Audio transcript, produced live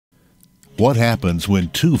What happens when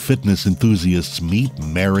two fitness enthusiasts meet,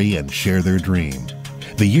 marry, and share their dream?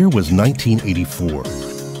 The year was 1984.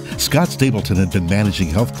 Scott Stapleton had been managing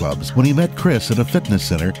health clubs when he met Chris at a fitness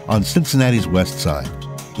center on Cincinnati's west side.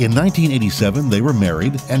 In 1987, they were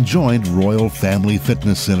married and joined Royal Family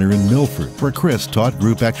Fitness Center in Milford, where Chris taught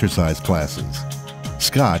group exercise classes.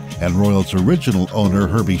 Scott and Royal's original owner,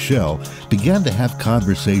 Herbie Shell, began to have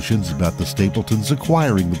conversations about the Stapletons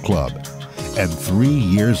acquiring the club. And 3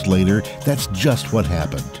 years later, that's just what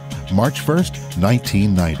happened. March 1st,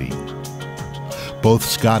 1990. Both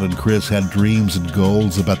Scott and Chris had dreams and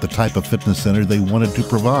goals about the type of fitness center they wanted to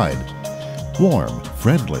provide. Warm,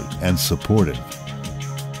 friendly, and supportive.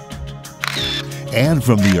 And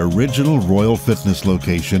from the original Royal Fitness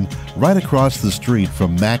location, right across the street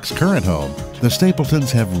from Mac's current home, the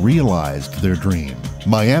Stapletons have realized their dream.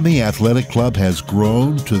 Miami Athletic Club has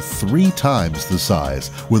grown to 3 times the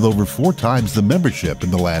size, with over 4 times the membership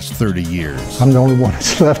in the last 30 years. I'm the only one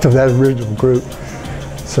that's left of that original group.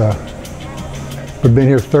 So, we've been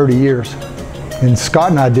here 30 years. And Scott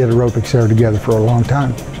and I did aerobics there together for a long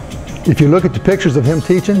time. If you look at the pictures of him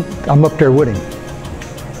teaching, I'm up there with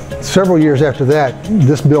him. Several years after that,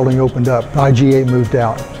 this building opened up. IGA moved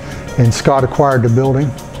out, and Scott acquired the building.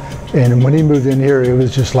 And when he moved in here, it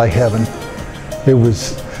was just like heaven. It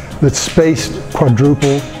was, the space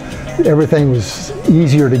quadrupled. Everything was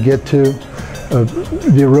easier to get to.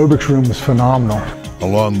 The aerobics room was phenomenal.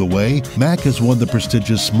 Along the way, Mac has won the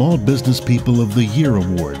prestigious Small Business People of the Year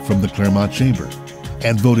award from the Claremont Chamber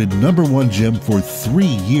and voted #1 gym for 3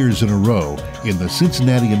 years in a row in the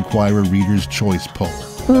Cincinnati Enquirer Reader's Choice poll.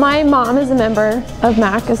 My mom is a member of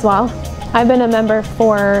MAC as well. I've been a member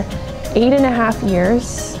for 8.5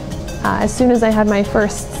 years. As soon as I had my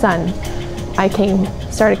first son, I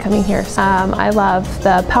started coming here. I love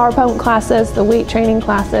the power pump classes, the weight training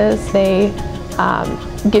classes. They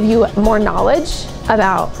give you more knowledge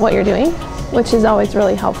about what you're doing, which is always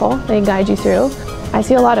really helpful. They guide you through. I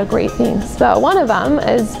see a lot of great things, but one of them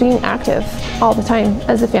is being active all the time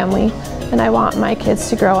as a family. And I want my kids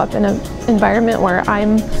to grow up in an environment where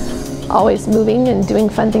I'm always moving and doing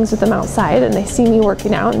fun things with them outside, and they see me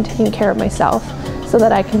working out and taking care of myself so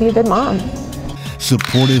that I can be a good mom.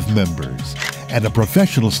 Supportive members and a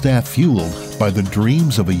professional staff fueled by the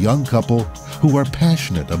dreams of a young couple who are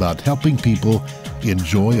passionate about helping people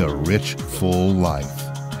enjoy a rich, full life.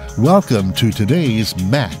 Welcome to today's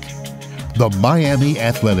MAC, the Miami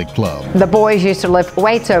Athletic Club. The boys used to lift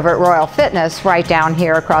weights over at Royal Fitness right down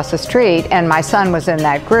here across the street, and my son was in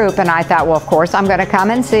that group, and I thought, well, of course, I'm going to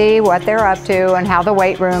come and see what they're up to and how the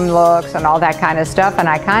weight room looks and all that kind of stuff, and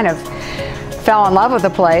I kind of fell in love with the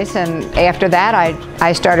place. And after that,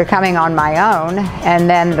 I started coming on my own, and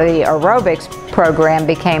then the aerobics program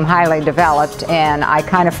became highly developed, and I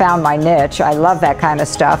kind of found my niche. I love that kind of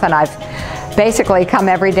stuff, and I've basically come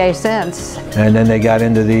every day since. And then they got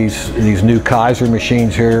into these new Kaiser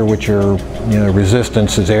machines here, which are,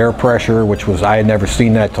 resistance is air pressure, which was, I had never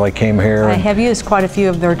seen that till I came here. I have used quite a few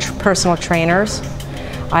of their personal trainers.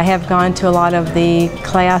 I have gone to a lot of the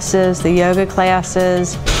classes, the yoga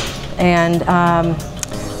classes, and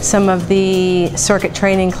some of the circuit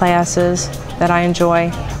training classes that I enjoy.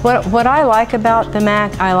 What I like about the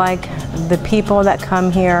MAC, I like the people that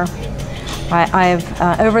come here.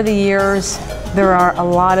 Over the years, there are a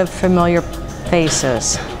lot of familiar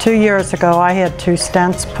faces. 2 years ago, I had 2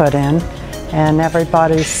 stents put in, and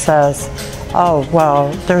everybody says, oh,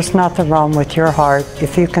 well, there's nothing wrong with your heart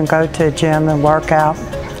if you can go to a gym and work out.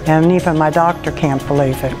 And even my doctor can't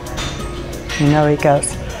believe it. He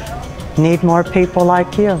goes, need more people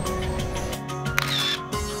like you.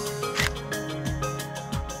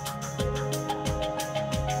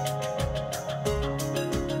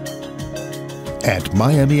 At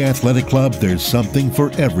Miami Athletic Club, there's something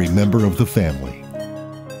for every member of the family.